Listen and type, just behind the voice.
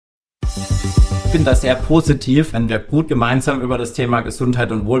Ich bin da sehr positiv, wenn wir gut gemeinsam über das Thema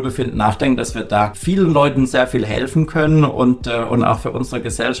Gesundheit und Wohlbefinden nachdenken, dass wir da vielen Leuten sehr viel helfen können und auch für unsere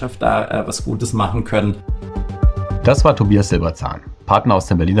Gesellschaft da was Gutes machen können. Das war Tobias Silberzahn, Partner aus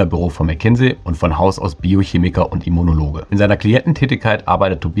dem Berliner Büro von McKinsey und von Haus aus Biochemiker und Immunologe. In seiner Kliententätigkeit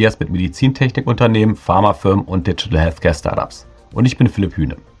arbeitet Tobias mit Medizintechnikunternehmen, Pharmafirmen und Digital Healthcare Startups. Und ich bin Philipp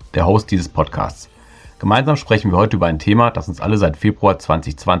Hühne, der Host dieses Podcasts. Gemeinsam sprechen wir heute über ein Thema, das uns alle seit Februar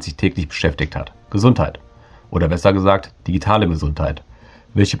 2020 täglich beschäftigt hat. Gesundheit. Oder besser gesagt, digitale Gesundheit.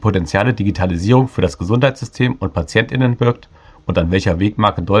 Welche Potenziale Digitalisierung für das Gesundheitssystem und PatientInnen birgt und an welcher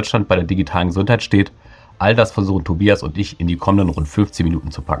Wegmarke Deutschland bei der digitalen Gesundheit steht, all das versuchen Tobias und ich in die kommenden rund 15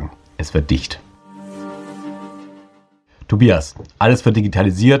 Minuten zu packen. Es wird dicht. Tobias, alles wird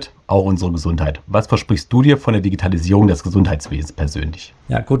digitalisiert, auch unsere Gesundheit. Was versprichst du dir von der Digitalisierung des Gesundheitswesens persönlich?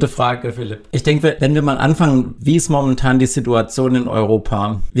 Ja, gute Frage, Philipp. Ich denke, wenn wir mal anfangen, wie ist momentan die Situation in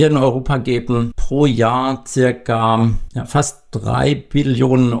Europa? Wir in Europa geben pro Jahr circa fast 3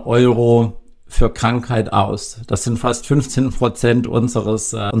 Billionen Euro für Krankheit aus. Das sind fast 15%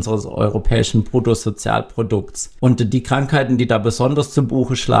 unseres europäischen Bruttosozialprodukts. Und die Krankheiten, die da besonders zu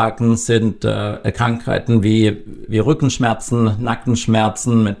Buche schlagen, sind Krankheiten wie Rückenschmerzen,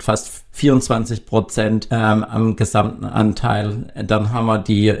 Nackenschmerzen mit fast 24% am gesamten Anteil. Dann haben wir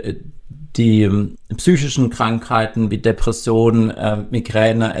die psychischen Krankheiten wie Depression,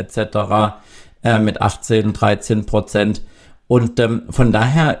 Migräne etc. Mit 13%. Und von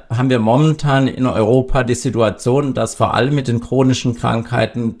daher haben wir momentan in Europa die Situation, dass vor allem mit den chronischen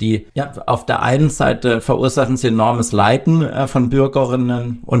Krankheiten, die auf der einen Seite verursachen sie enormes Leiden von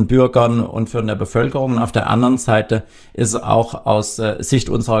Bürgerinnen und Bürgern und für eine Bevölkerung. Und auf der anderen Seite ist es auch aus Sicht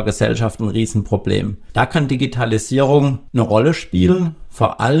unserer Gesellschaft ein Riesenproblem. Da kann Digitalisierung eine Rolle spielen,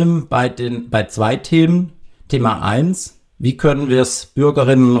 vor allem bei 2 Themen. Thema 1. Wie können wir es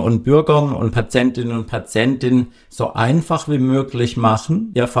Bürgerinnen und Bürgern und Patientinnen und Patientinnen so einfach wie möglich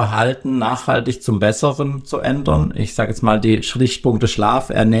machen, ihr Verhalten nachhaltig zum Besseren zu ändern? Ich sage jetzt mal die Stichpunkte Schlaf,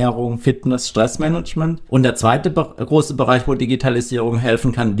 Ernährung, Fitness, Stressmanagement. Und der zweite große Bereich, wo Digitalisierung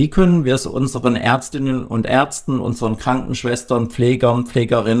helfen kann, wie können wir es unseren Ärztinnen und Ärzten, unseren Krankenschwestern, Pflegern,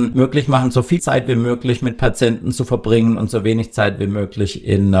 Pflegerinnen möglich machen, so viel Zeit wie möglich mit Patienten zu verbringen und so wenig Zeit wie möglich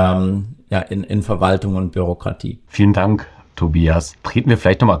in Verwaltung und Bürokratie. Vielen Dank, Tobias. Treten wir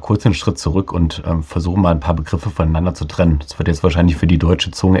vielleicht nochmal kurz einen Schritt zurück und versuchen mal ein paar Begriffe voneinander zu trennen. Das wird jetzt wahrscheinlich für die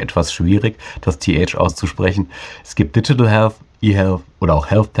deutsche Zunge etwas schwierig, das TH auszusprechen. Es gibt Digital Health, E-Health oder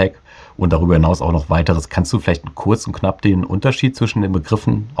auch Health Tech und darüber hinaus auch noch weiteres. Kannst du vielleicht kurz und knapp den Unterschied zwischen den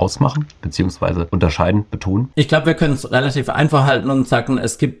Begriffen ausmachen, beziehungsweise unterscheiden, betonen? Ich glaube, wir können es relativ einfach halten und sagen,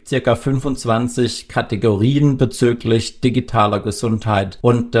 es gibt circa 25 Kategorien bezüglich digitaler Gesundheit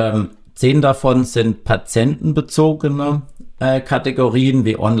und 10 davon sind patientenbezogene Kategorien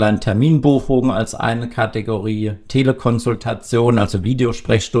wie Online-Terminbuchung als eine Kategorie, Telekonsultation, also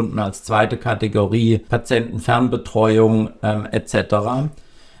Videosprechstunden als zweite Kategorie, Patientenfernbetreuung etc.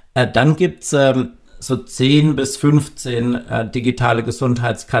 Dann gibt's so 10 bis 15 digitale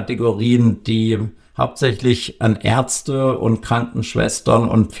Gesundheitskategorien, die hauptsächlich an Ärzte und Krankenschwestern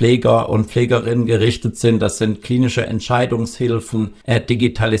und Pfleger und Pflegerinnen gerichtet sind. Das sind klinische Entscheidungshilfen,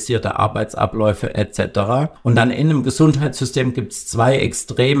 digitalisierte Arbeitsabläufe etc. Und dann in einem Gesundheitssystem gibt es 2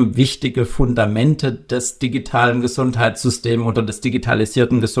 extrem wichtige Fundamente des digitalen Gesundheitssystems oder des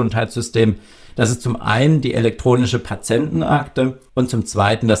digitalisierten Gesundheitssystems. Das ist zum einen die elektronische Patientenakte und zum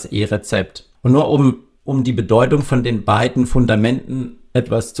zweiten das E-Rezept. Und nur um die Bedeutung von den beiden Fundamenten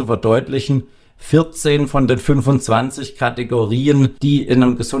etwas zu verdeutlichen, 14 von den 25 Kategorien, die in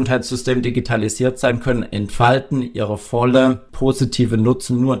einem Gesundheitssystem digitalisiert sein können, entfalten ihre volle positive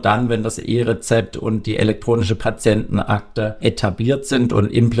Nutzen nur dann, wenn das E-Rezept und die elektronische Patientenakte etabliert sind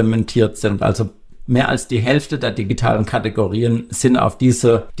und implementiert sind. Also mehr als die Hälfte der digitalen Kategorien sind auf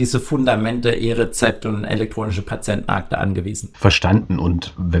diese Fundamente E-Rezept und elektronische Patientenakte angewiesen. Verstanden.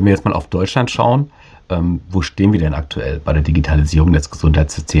 Und wenn wir jetzt mal auf Deutschland schauen, wo stehen wir denn aktuell bei der Digitalisierung des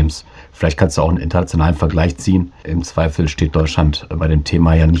Gesundheitssystems? Vielleicht kannst du auch einen internationalen Vergleich ziehen. Im Zweifel steht Deutschland bei dem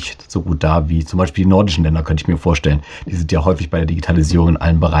Thema ja nicht so gut da wie zum Beispiel die nordischen Länder, könnte ich mir vorstellen. Die sind ja häufig bei der Digitalisierung in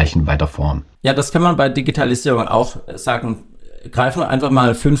allen Bereichen weiter vorn. Ja, das kann man bei Digitalisierung auch sagen. Greifen wir einfach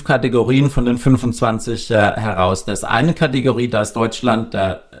mal 5 Kategorien von den 25 heraus. Das ist eine Kategorie, da ist Deutschland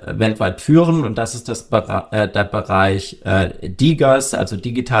weltweit führend und das ist der Bereich DiGAs, also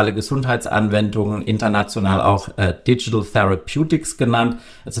digitale Gesundheitsanwendungen, international auch Digital Therapeutics genannt.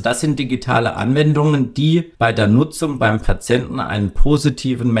 Also das sind digitale Anwendungen, die bei der Nutzung beim Patienten einen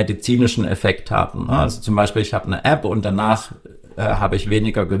positiven medizinischen Effekt haben. Also zum Beispiel, ich habe eine App und danach habe ich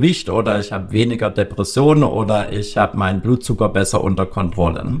weniger Gewicht oder ich habe weniger Depressionen oder ich habe meinen Blutzucker besser unter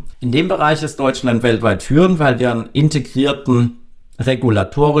Kontrolle. Ne? In dem Bereich ist Deutschland weltweit führend, weil wir einen integrierten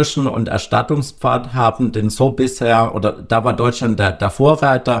regulatorischen und Erstattungspfad haben, den so bisher, oder da war Deutschland der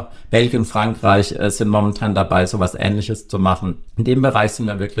Vorreiter, Belgien, Frankreich sind momentan dabei, sowas Ähnliches zu machen. In dem Bereich sind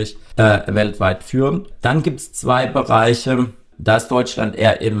wir wirklich weltweit führend. Dann gibt es zwei Bereiche, da ist Deutschland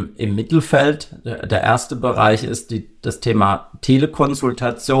eher im Mittelfeld. Der erste Bereich ist das Thema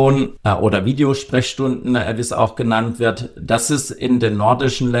Telekonsultation oder Videosprechstunden, wie es auch genannt wird. Das ist in den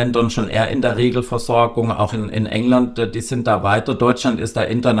nordischen Ländern schon eher in der Regelversorgung, auch in England, die sind da weiter. Deutschland ist da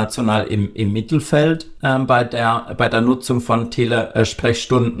international im Mittelfeld bei der Nutzung von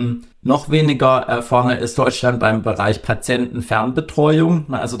Telesprechstunden. Noch weniger vorne ist Deutschland beim Bereich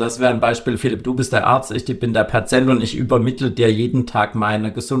Patientenfernbetreuung. Also das wäre ein Beispiel, Philipp, du bist der Arzt, ich bin der Patient und ich übermittle dir jeden Tag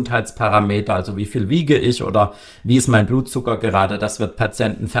meine Gesundheitsparameter, also wie viel wiege ich oder wie ist mein Blutzucker gerade, das wird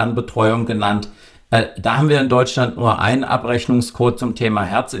Patientenfernbetreuung genannt. Da haben wir in Deutschland nur einen Abrechnungscode zum Thema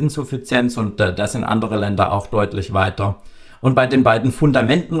Herzinsuffizienz und das sind andere Länder auch deutlich weiter. Und bei den beiden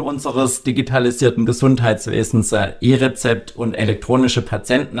Fundamenten unseres digitalisierten Gesundheitswesens, E-Rezept und elektronische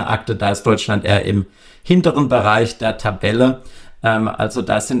Patientenakte, da ist Deutschland eher im hinteren Bereich der Tabelle. Also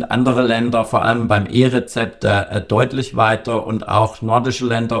da sind andere Länder, vor allem beim E-Rezept, deutlich weiter und auch nordische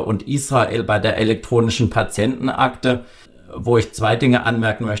Länder und Israel bei der elektronischen Patientenakte. Wo ich zwei Dinge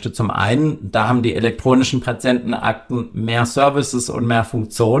anmerken möchte. Zum einen, da haben die elektronischen Patientenakten mehr Services und mehr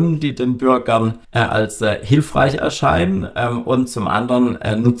Funktionen, die den Bürgern als hilfreich erscheinen. Und zum anderen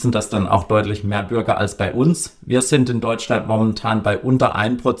nutzen das dann auch deutlich mehr Bürger als bei uns. Wir sind in Deutschland momentan bei unter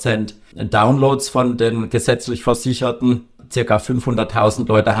 1% Downloads von den gesetzlich Versicherten. Circa 500.000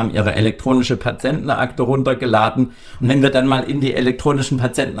 Leute haben ihre elektronische Patientenakte runtergeladen. Und wenn wir dann mal in die elektronischen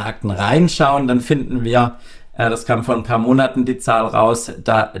Patientenakten reinschauen, dann finden wir, das kam vor ein paar Monaten die Zahl raus,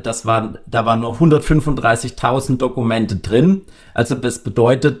 da waren nur 135.000 Dokumente drin. Also das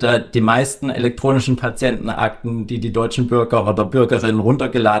bedeutet, die meisten elektronischen Patientenakten, die die deutschen Bürger oder Bürgerinnen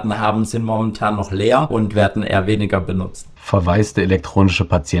runtergeladen haben, sind momentan noch leer und werden eher weniger benutzt. Verwaiste elektronische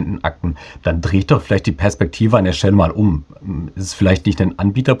Patientenakten, dann dreht doch vielleicht die Perspektive an der Stelle mal um. Ist es vielleicht nicht ein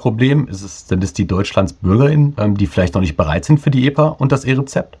Anbieterproblem? Sind es die Deutschlands BürgerInnen, die vielleicht noch nicht bereit sind für die EPA und das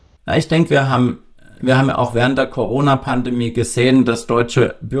E-Rezept? Ja, ich denke, wir haben ja auch während der Corona-Pandemie gesehen, dass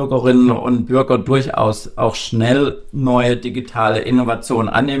deutsche Bürgerinnen und Bürger durchaus auch schnell neue digitale Innovationen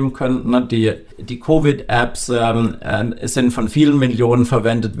annehmen könnten. Die Covid-Apps sind von vielen Millionen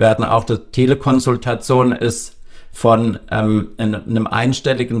verwendet werden. Auch die Telekonsultation ist von einem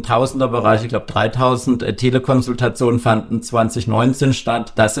einstelligen Tausenderbereich, ich glaube 3000 Telekonsultationen fanden 2019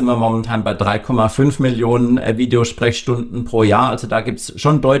 statt. Da sind wir momentan bei 3,5 Millionen Videosprechstunden pro Jahr. Also da gibt's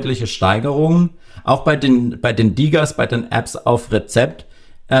schon deutliche Steigerungen. Auch bei den DiGAs, bei den Apps auf Rezept,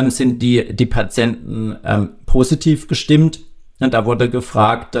 sind die Patienten positiv gestimmt. Und da wurde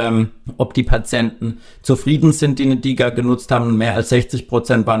gefragt, ob die Patienten zufrieden sind, die eine DiGA genutzt haben. Mehr als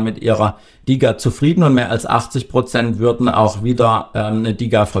 60% waren mit ihrer DiGA zufrieden und mehr als 80% würden auch wieder eine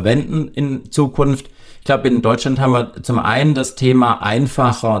DiGA verwenden in Zukunft. Ich glaube, in Deutschland haben wir zum einen das Thema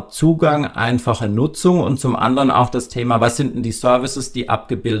einfacher Zugang, einfache Nutzung und zum anderen auch das Thema, was sind denn die Services, die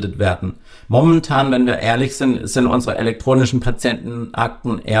abgebildet werden. Momentan, wenn wir ehrlich sind, sind unsere elektronischen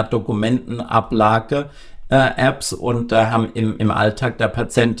Patientenakten eher Dokumentenablage, Apps und haben im Alltag der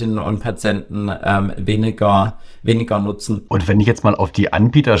Patientinnen und Patienten weniger Nutzen. Und wenn ich jetzt mal auf die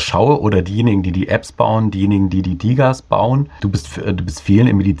Anbieter schaue oder diejenigen, die die Apps bauen, diejenigen, die die DiGAs bauen, du bist vielen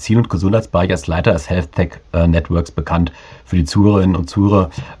im Medizin- und Gesundheitsbereich als Leiter des Health Tech Networks bekannt. Für die Zuhörerinnen und Zuhörer,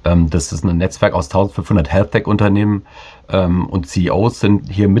 das ist ein Netzwerk aus 1500 Health Tech Unternehmen und CEOs sind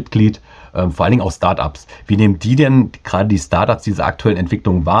hier Mitglied. Vor allen Dingen auch Startups. Wie nehmen die denn gerade die Startups diese aktuellen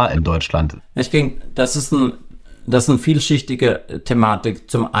Entwicklungen wahr in Deutschland? Ich denke, das ist eine vielschichtige Thematik.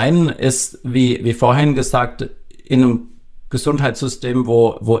 Zum einen ist, wie vorhin gesagt, in einem Gesundheitssystem,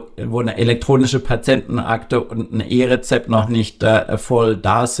 wo eine elektronische Patientenakte und ein E-Rezept noch nicht voll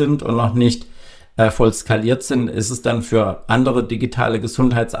da sind und noch nicht voll skaliert sind, ist es dann für andere digitale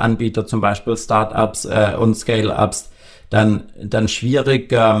Gesundheitsanbieter, zum Beispiel Startups und Scale-Ups, dann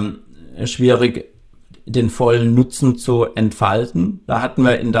schwierig, den vollen Nutzen zu entfalten. Da hatten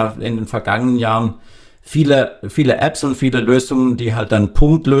wir in den vergangenen Jahren viele Apps und viele Lösungen, die halt dann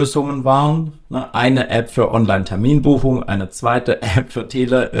Punktlösungen waren. Eine App für Online-Terminbuchung, eine zweite App für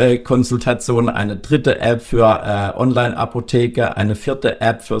Telekonsultation, eine dritte App für Online-Apotheke, eine vierte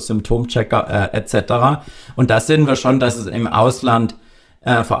App für Symptomchecker etc. Und da sehen wir schon, dass es im Ausland,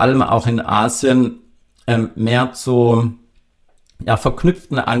 vor allem auch in Asien, mehr zu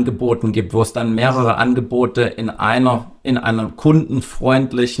verknüpften Angeboten gibt, wo es dann mehrere Angebote in einer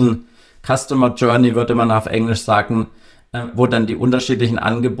kundenfreundlichen Customer Journey, würde man auf Englisch sagen, wo dann die unterschiedlichen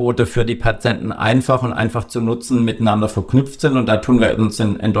Angebote für die Patienten einfach zu nutzen miteinander verknüpft sind. Und da tun wir uns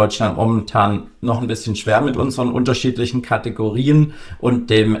in Deutschland momentan noch ein bisschen schwer mit unseren unterschiedlichen Kategorien und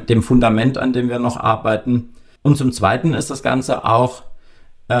dem Fundament, an dem wir noch arbeiten. Und zum Zweiten ist das Ganze auch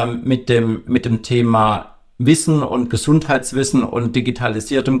mit dem Thema Wissen und Gesundheitswissen und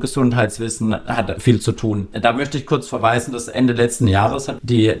digitalisiertem Gesundheitswissen hat viel zu tun. Da möchte ich kurz verweisen, dass Ende letzten Jahres hat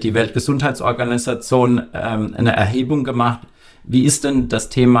die Weltgesundheitsorganisation eine Erhebung gemacht. Wie ist denn das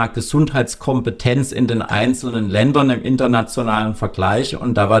Thema Gesundheitskompetenz in den einzelnen Ländern im internationalen Vergleich?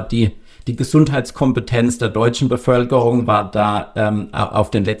 Und da war die Gesundheitskompetenz der deutschen Bevölkerung war da auf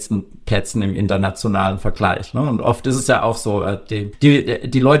den letzten Plätzen im internationalen Vergleich. Ne? Und oft ist es ja auch so,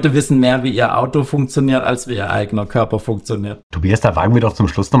 die Leute wissen mehr, wie ihr Auto funktioniert, als wie ihr eigener Körper funktioniert. Tobias, da wagen wir doch zum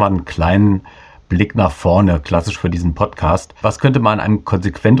Schluss nochmal einen kleinen Blick nach vorne, klassisch für diesen Podcast. Was könnte man in einem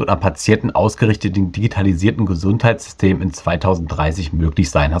konsequent und an Patienten ausgerichteten, digitalisierten Gesundheitssystem in 2030 möglich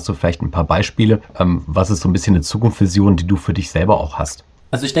sein? Hast du vielleicht ein paar Beispiele? Was ist so ein bisschen eine Zukunftsvision, die du für dich selber auch hast?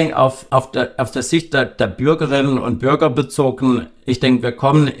 Also ich denke, auf der Sicht der Bürgerinnen und Bürger bezogen, ich denke, wir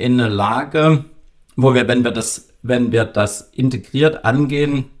kommen in eine Lage, wo wir, wenn wir das integriert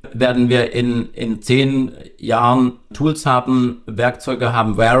angehen, werden wir in 10 Jahren Tools haben, Werkzeuge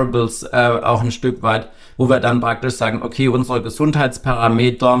haben, Wearables auch ein Stück weit, wo wir dann praktisch sagen, okay, unsere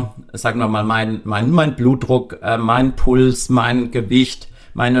Gesundheitsparameter, sagen wir mal mein Blutdruck, mein Puls, mein Gewicht,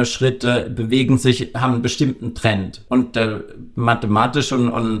 meine Schritte bewegen sich, haben einen bestimmten Trend. Und mathematisch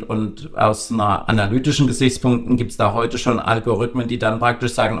und aus einer analytischen Gesichtspunkten gibt es da heute schon Algorithmen, die dann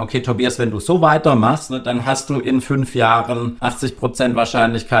praktisch sagen, okay, Tobias, wenn du so weitermachst, ne, dann hast du in 5 Jahren 80%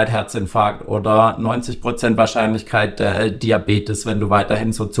 Wahrscheinlichkeit Herzinfarkt oder 90% Wahrscheinlichkeit Diabetes, wenn du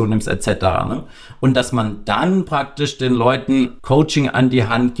weiterhin so zunimmst, etc. Ne? Und dass man dann praktisch den Leuten Coaching an die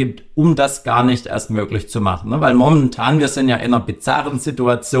Hand gibt, um das gar nicht erst möglich zu machen. Ne? Weil momentan, wir sind ja in einer bizarren Situation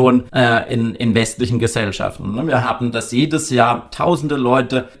in westlichen Gesellschaften. Ne? Wir haben das jedes Jahr, tausende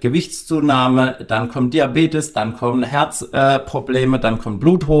Leute, Gewichtszunahme, dann kommt Diabetes, dann kommen Herzprobleme, dann kommt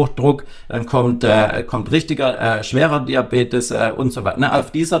Bluthochdruck, dann kommt richtiger schwerer Diabetes und so weiter. Ne?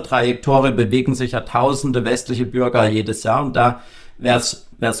 Auf dieser Trajektorie bewegen sich ja tausende westliche Bürger jedes Jahr und da wäre es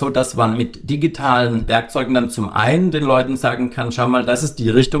so, dass man mit digitalen Werkzeugen dann zum einen den Leuten sagen kann, schau mal, das ist die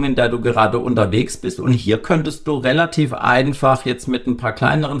Richtung, in der du gerade unterwegs bist und hier könntest du relativ einfach jetzt mit ein paar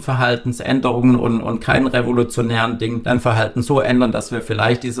kleineren Verhaltensänderungen und keinen revolutionären Dingen dein Verhalten so ändern, dass wir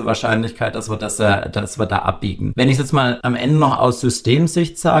vielleicht diese Wahrscheinlichkeit, dass wir da abbiegen. Wenn ich jetzt mal am Ende noch aus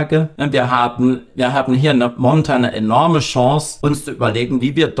Systemsicht sage, wir haben hier momentan eine enorme Chance, uns zu überlegen,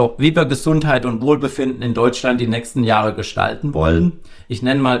 wie wir Gesundheit und Wohlbefinden in Deutschland die nächsten Jahre gestalten wollen. Ich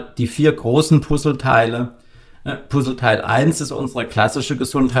nenne mal die 4 großen Puzzleteile. Puzzleteil 1 ist unsere klassische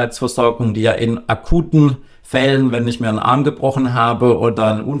Gesundheitsversorgung, die ja in akuten Fällen, wenn ich mir einen Arm gebrochen habe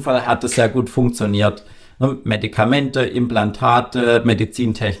oder einen Unfall hatte, sehr gut funktioniert. Medikamente, Implantate,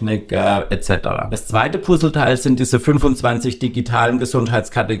 Medizintechnik etc. Das zweite Puzzleteil sind diese 25 digitalen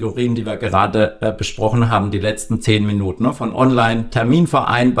Gesundheitskategorien, die wir gerade besprochen haben, die letzten 10 Minuten, von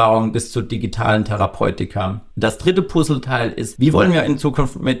Online-Terminvereinbarungen bis zu digitalen Therapeutika. Das dritte Puzzleteil ist, wie wollen wir in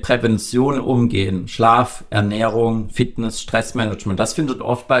Zukunft mit Prävention umgehen? Schlaf, Ernährung, Fitness, Stressmanagement. Das findet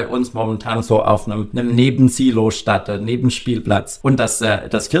oft bei uns momentan so auf einem Nebensilo statt, Nebenspielplatz. Und das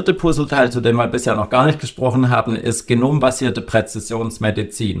vierte Puzzleteil, zu dem wir bisher noch gar nicht gesprochen haben, ist genombasierte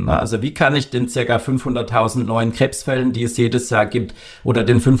Präzisionsmedizin. Also wie kann ich den ca. 500.000 neuen Krebsfällen, die es jedes Jahr gibt, oder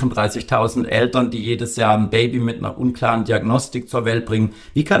den 35.000 Eltern, die jedes Jahr ein Baby mit einer unklaren Diagnostik zur Welt bringen,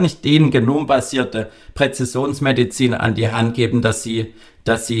 wie kann ich denen genombasierte Präzisionsmedizin an die Hand geben, dass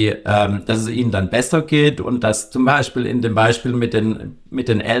es ihnen dann besser geht und dass zum Beispiel in dem Beispiel mit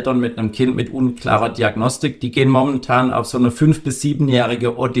den Eltern mit einem Kind mit unklarer Diagnostik, die gehen momentan auf so eine 5- bis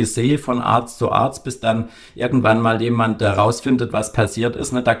 7-jährige Odyssee von Arzt zu Arzt, bis dann irgendwann mal jemand rausfindet, was passiert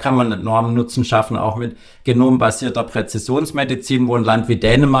ist. Da kann man einen enormen Nutzen schaffen, auch mit genombasierter Präzisionsmedizin, wo ein Land wie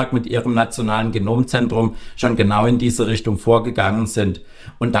Dänemark mit ihrem nationalen Genomzentrum schon genau in diese Richtung vorgegangen sind.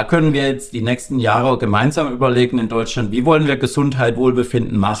 Und da können wir jetzt die nächsten Jahre gemeinsam überlegen in Deutschland, wie wollen wir Gesundheit,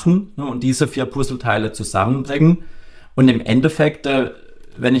 Wohlbefinden machen und diese 4 Puzzleteile zusammenbringen. Und im Endeffekt,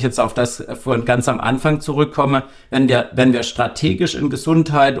 wenn ich jetzt auf das von ganz am Anfang zurückkomme, wenn wir strategisch in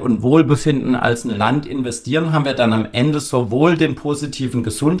Gesundheit und Wohlbefinden als ein Land investieren, haben wir dann am Ende sowohl den positiven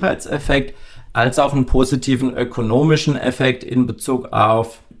Gesundheitseffekt als auch einen positiven ökonomischen Effekt in Bezug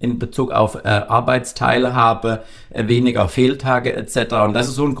auf Arbeitsteilhabe, weniger Fehltage etc. Und das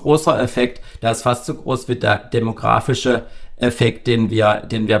ist so ein großer Effekt, der ist fast so groß wie der demografische Effekt, den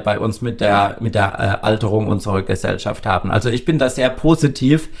wir bei uns mit der Alterung unserer Gesellschaft haben. Also ich bin da sehr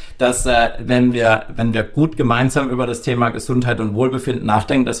positiv, dass wenn wir gut gemeinsam über das Thema Gesundheit und Wohlbefinden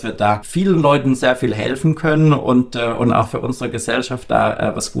nachdenken, dass wir da vielen Leuten sehr viel helfen können und auch für unsere Gesellschaft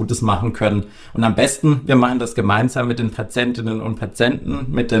da was Gutes machen können. Und am besten, wir machen das gemeinsam mit den Patientinnen und Patienten,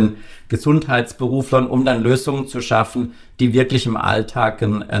 mit den Gesundheitsberuflern, um dann Lösungen zu schaffen, die wirklich im Alltag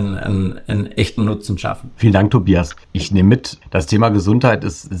einen echten Nutzen schaffen. Vielen Dank, Tobias. Ich nehme mit, das Thema Gesundheit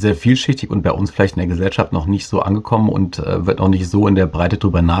ist sehr vielschichtig und bei uns vielleicht in der Gesellschaft noch nicht so angekommen und wird noch nicht so in der Breite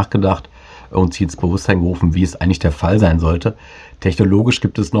drüber nachgedacht und sich ins Bewusstsein gerufen, wie es eigentlich der Fall sein sollte. Technologisch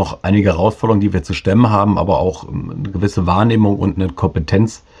gibt es noch einige Herausforderungen, die wir zu stemmen haben, aber auch eine gewisse Wahrnehmung und eine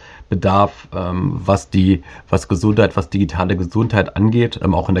Kompetenzbedarf, was digitale Gesundheit angeht,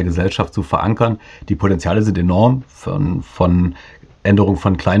 auch in der Gesellschaft zu verankern. Die Potenziale sind enorm, von Änderung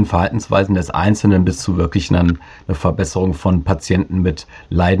von kleinen Verhaltensweisen des Einzelnen bis zu wirklich einer Verbesserung von Patienten mit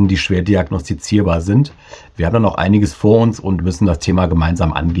Leiden, die schwer diagnostizierbar sind. Wir haben da noch einiges vor uns und müssen das Thema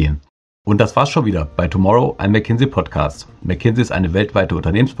gemeinsam angehen. Und das war's schon wieder bei Tomorrow, ein McKinsey-Podcast. McKinsey ist eine weltweite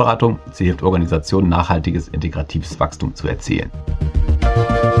Unternehmensberatung. Sie hilft Organisationen, nachhaltiges, integratives Wachstum zu erzielen.